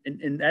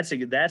 And that's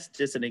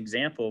just an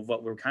example of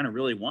what we're kind of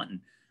really wanting.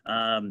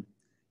 We're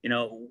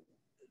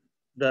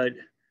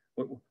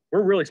a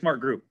really smart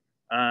group.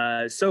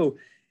 So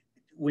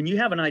when you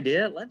have an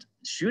idea, let's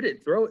shoot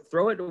it, throw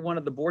it to one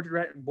of the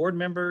board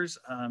members,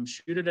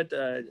 shoot it at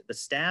the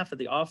staff at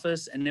the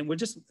office, and then we'll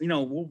just,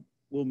 we'll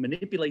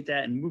manipulate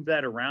that and move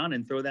that around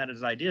and throw that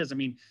as ideas. I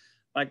mean,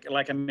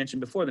 like I mentioned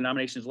before, the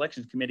Nominations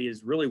Elections Committee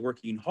is really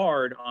working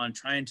hard on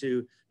trying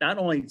to not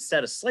only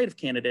set a slate of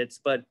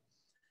candidates, but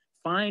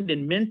find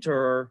and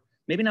mentor,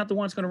 maybe not the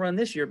ones going to run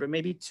this year, but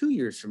maybe 2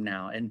 years from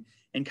now, and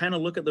kind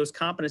of look at those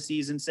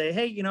competencies and say,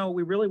 hey,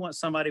 we really want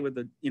somebody with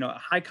a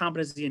high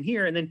competency in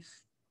here. And then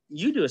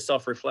you do a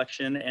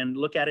self-reflection and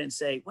look at it and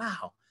say,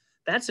 wow,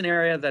 that's an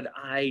area that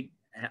I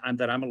have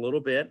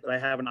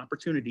an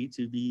opportunity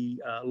to be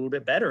a little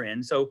bit better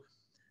in. So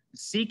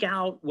seek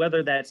out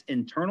whether that's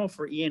internal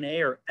for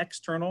ENA or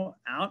external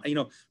out.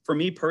 For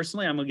me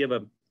personally, I'm gonna give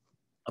a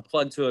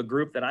plug to a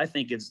group that I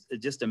think is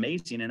just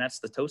amazing, and that's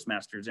the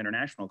Toastmasters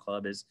International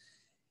Club. Is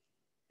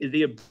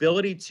the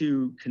ability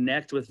to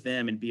connect with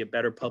them and be a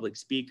better public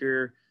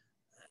speaker.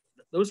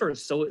 Those are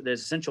so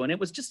essential. And it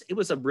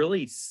was a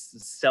really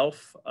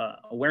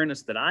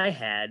self-awareness that I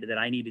had that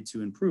I needed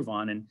to improve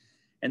on.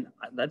 And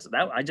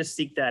I just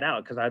seek that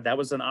out because that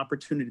was an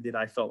opportunity that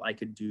I felt I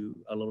could do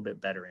a little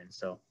bit better in.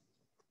 So.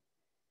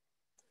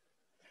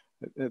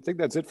 I think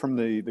that's it from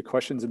the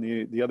questions and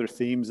the other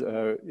themes,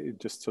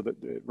 just so that,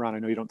 Ron, I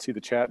know you don't see the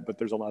chat, but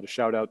there's a lot of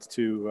shout outs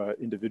to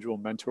individual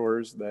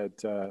mentors that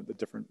the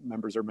different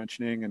members are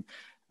mentioning. And,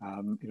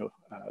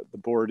 the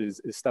board is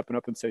stepping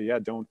up and say, yeah,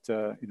 don't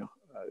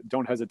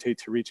hesitate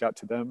to reach out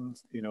to them.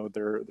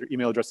 Their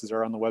email addresses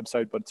are on the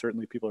website, but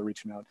certainly people are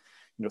reaching out,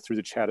 through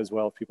the chat as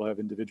well, if people have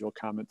individual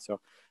comments. So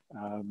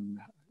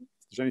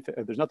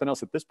there's nothing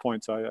else at this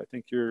point. So I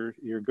think you're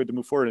good to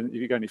move forward. And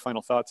if you got any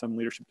final thoughts on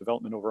leadership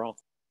development overall?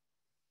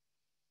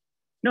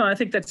 No, I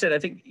think that's it. I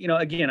think,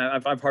 again,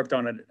 I've harped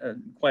on it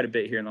quite a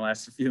bit here in the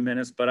last few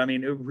minutes, but I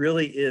mean, it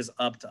really is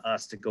up to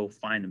us to go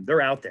find them. They're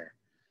out there.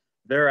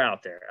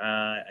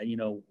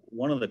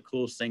 One of the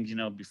coolest things,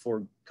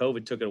 before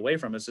COVID took it away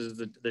from us is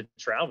the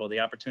travel,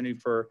 the opportunity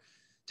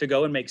to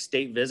go and make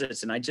state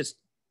visits. And I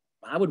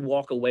would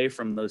walk away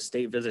from those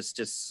state visits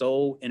just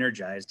so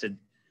energized. I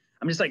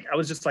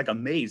was just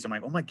amazed. I'm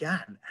like, oh my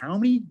God, how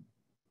many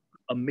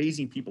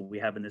amazing people we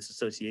have in this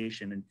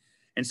association.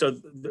 And so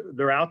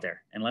they're out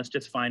there, and let's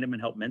just find them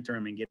and help mentor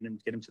them and get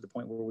them to the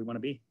point where we want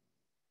to be.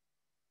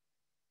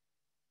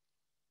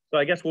 So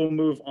I guess we'll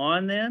move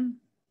on then.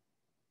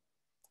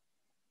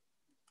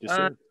 Yes,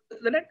 sir.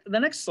 The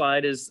next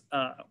slide is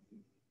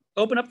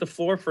open up the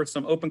floor for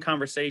some open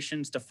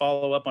conversations to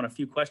follow up on a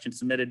few questions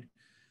submitted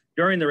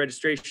during the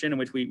registration, in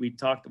which we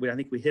talked. I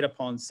think we hit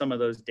upon some of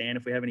those, Dan.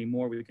 If we have any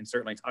more, we can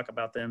certainly talk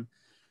about them.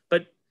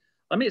 But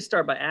let me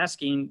start by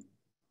asking,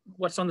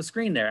 what's on the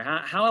screen there?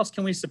 How else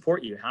can we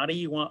support you? How do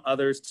you want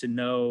others to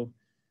know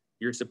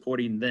you're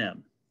supporting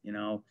them?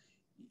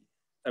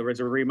 As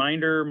a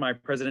reminder, my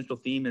presidential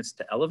theme is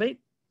to elevate.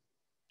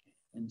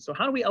 And so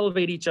how do we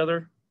elevate each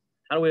other?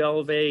 How do we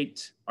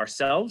elevate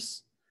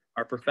ourselves,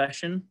 our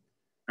profession,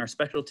 our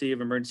specialty of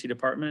emergency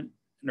department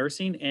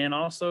nursing, and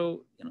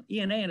also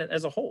ENA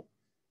as a whole?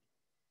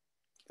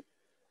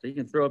 So you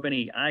can throw up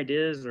any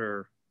ideas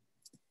or.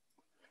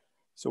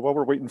 So while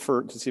we're waiting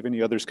to see if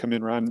any others come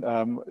in,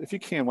 Ron, if you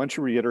can, why don't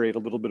you reiterate a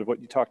little bit of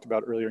what you talked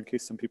about earlier in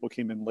case some people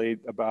came in late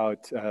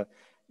about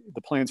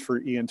the plans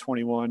for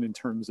EN21 in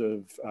terms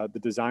of the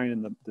design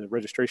and the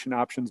registration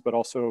options, but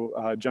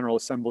also General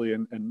Assembly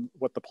and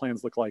what the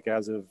plans look like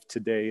as of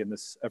today in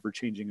this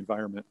ever-changing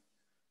environment.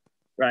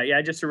 Right,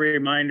 yeah, just a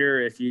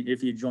reminder, if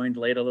you joined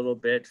late a little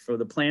bit, for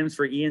the plans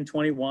for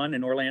EN21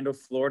 in Orlando,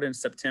 Florida in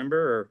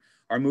September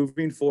are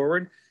moving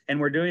forward. And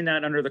we're doing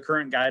that under the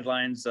current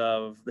guidelines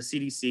of the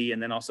CDC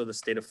and then also the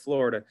state of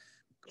Florida.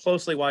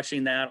 Closely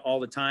watching that all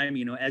the time.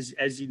 As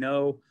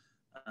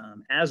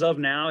of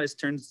now,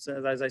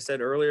 as I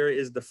said earlier,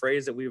 is the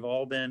phrase that we've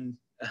all been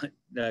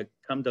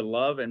come to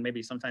love and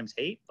maybe sometimes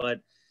hate. But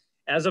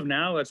as of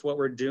now, that's what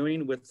we're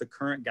doing with the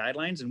current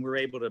guidelines, and we're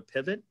able to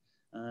pivot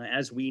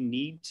as we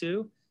need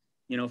to.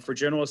 For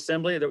General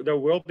Assembly, there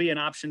will be an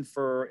option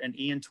for an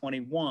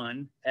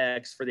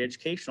EN21X for the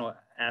educational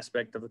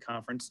aspect of the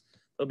conference.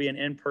 There'll be an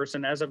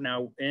in-person, as of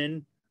now,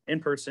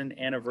 in-person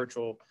and a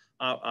virtual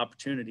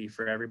opportunity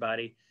for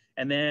everybody.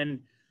 And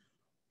then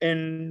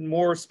in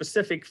more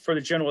specific for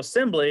the General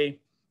Assembly,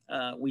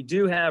 we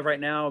do have right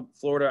now,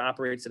 Florida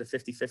operates at a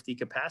 50-50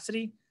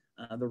 capacity.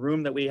 The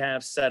room that we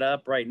have set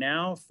up right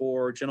now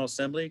for General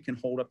Assembly can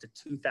hold up to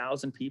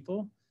 2,000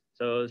 people.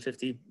 So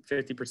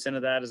 50%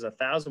 of that is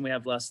 1,000. We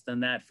have less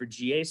than that for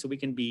GA. So we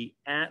can be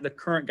at the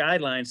current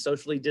guidelines,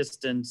 socially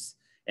distanced,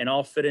 and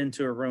all fit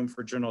into a room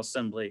for General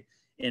Assembly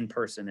in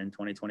person in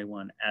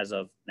 2021 as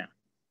of now.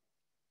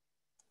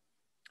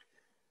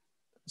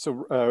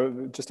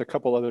 So just a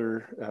couple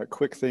other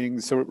quick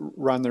things. So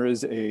Ron, there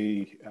is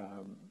a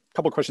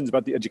couple of questions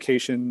about the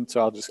education.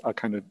 So I'll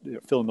kind of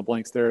fill in the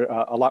blanks there.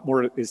 A lot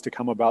more is to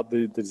come about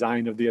the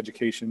design of the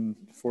education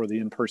for the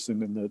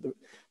in-person and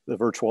the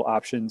virtual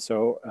option.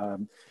 So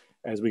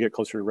as we get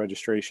closer to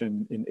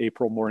registration in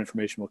April, more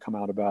information will come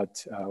out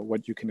about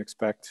what you can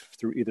expect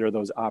through either of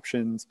those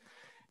options.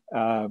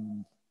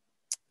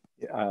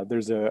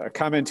 There's a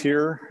comment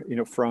here,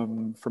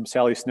 from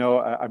Sally Snow.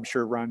 I'm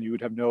sure, Ron, you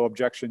would have no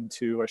objection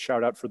to a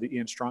shout out for the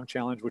Ian Strong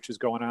Challenge, which is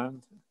going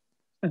on.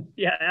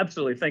 Yeah,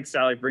 absolutely. Thanks,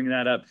 Sally, for bringing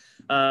that up.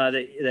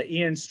 The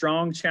Ian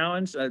Strong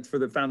Challenge for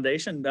the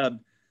foundation.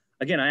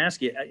 Again, I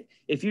ask you,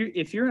 if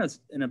you're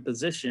in a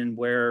position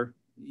where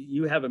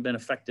you haven't been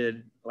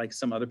affected like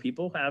some other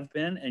people have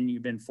been, and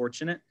you've been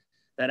fortunate,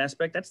 that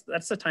aspect,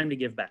 that's the time to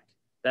give back.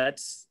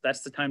 That's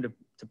the time to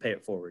pay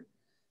it forward.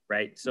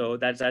 Right. So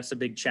that's a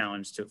big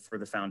challenge for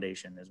the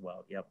foundation as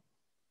well. Yep.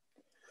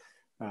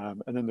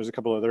 And then there's a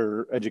couple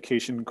other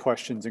education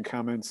questions and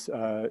comments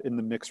in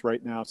the mix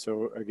right now.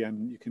 So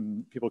again,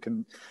 people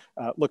can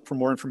look for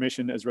more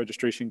information as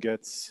registration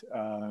gets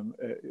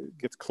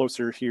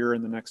closer here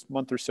in the next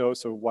month or so.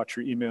 So watch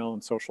your email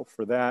and social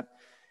for that.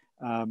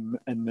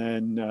 And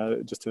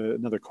then just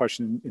another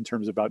question in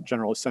terms about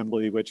General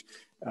Assembly, which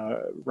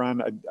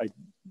Ron, I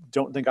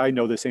don't think I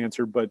know this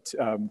answer, but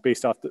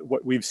based off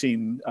what we've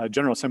seen,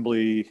 General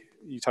Assembly,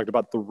 you talked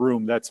about the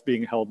room that's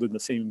being held in the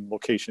same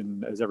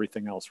location as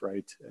everything else,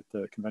 right? At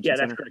the convention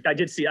center? Yeah, that's correct.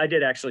 I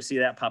did actually see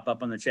that pop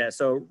up on the chat.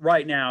 So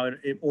right now,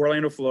 in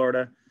Orlando,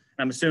 Florida,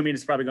 I'm assuming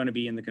it's probably going to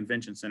be in the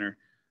convention center.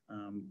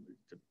 I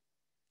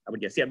would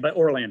guess, yeah, but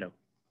Orlando.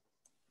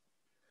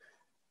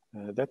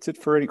 That's it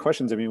for any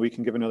questions. I mean, we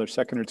can give another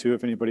second or two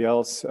if anybody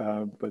else,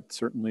 but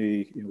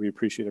certainly we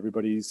appreciate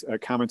everybody's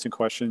comments and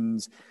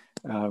questions.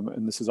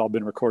 And this has all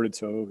been recorded,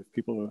 so if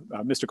people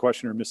missed a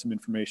question or missed some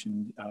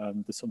information,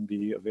 this will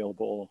be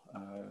available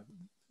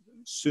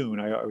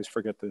soon. I always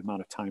forget the amount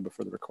of time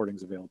before the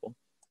recording's available.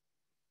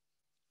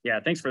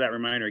 Yeah, thanks for that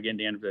reminder again,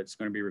 Dan, that it's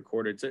going to be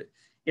recorded. So,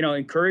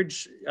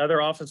 encourage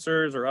other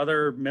officers or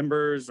other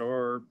members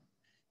or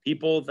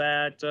people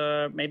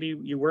that maybe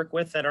you work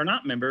with that are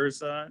not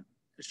members,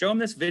 show them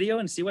this video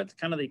and see what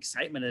kind of the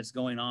excitement is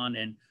going on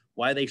and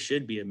why they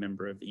should be a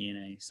member of the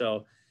ENA.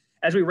 So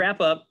as we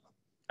wrap up,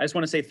 I just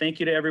want to say thank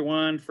you to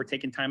everyone for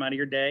taking time out of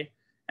your day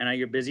and out of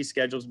your busy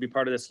schedules to be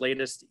part of this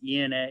latest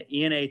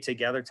ENA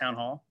Together Town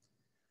Hall.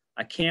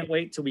 I can't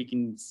wait till we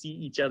can see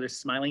each other's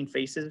smiling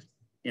faces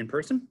in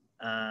person.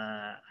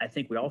 I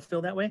think we all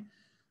feel that way.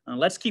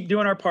 Let's keep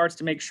doing our parts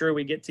to make sure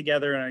we get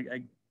together,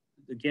 and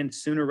again,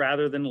 sooner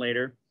rather than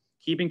later.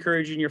 Keep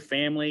encouraging your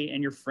family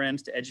and your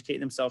friends to educate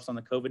themselves on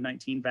the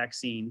COVID-19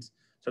 vaccines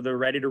so they're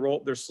ready to roll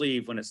up their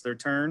sleeve when it's their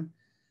turn.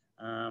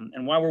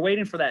 And while we're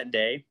waiting for that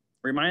day,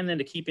 remind them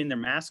to keeping their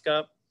mask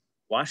up,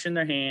 washing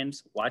their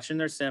hands, watching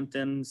their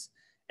symptoms,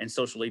 and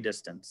socially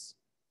distance.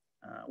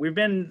 We've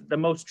been the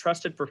most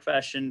trusted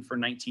profession for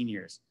 19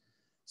 years.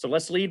 So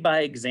let's lead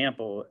by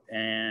example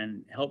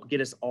and help get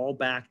us all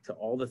back to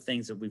all the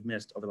things that we've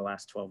missed over the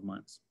last 12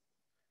 months.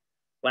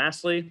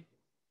 Lastly,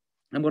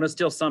 I'm going to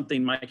steal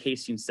something Mike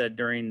Hastings said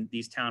during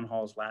these town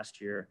halls last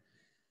year.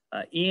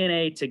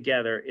 ENA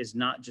Together is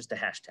not just a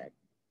hashtag.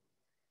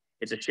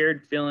 It's a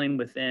shared feeling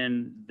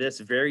within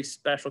this very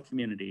special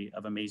community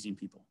of amazing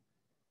people.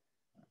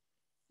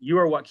 You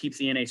are what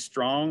keeps ENA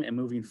strong and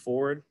moving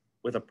forward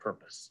with a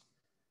purpose.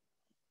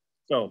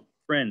 So,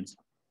 friends,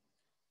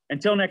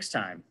 until next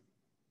time,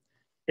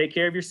 take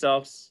care of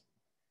yourselves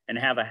and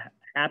have a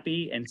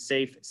happy and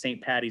safe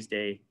St. Patty's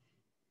Day.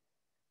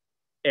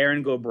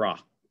 Aaron, go bragh.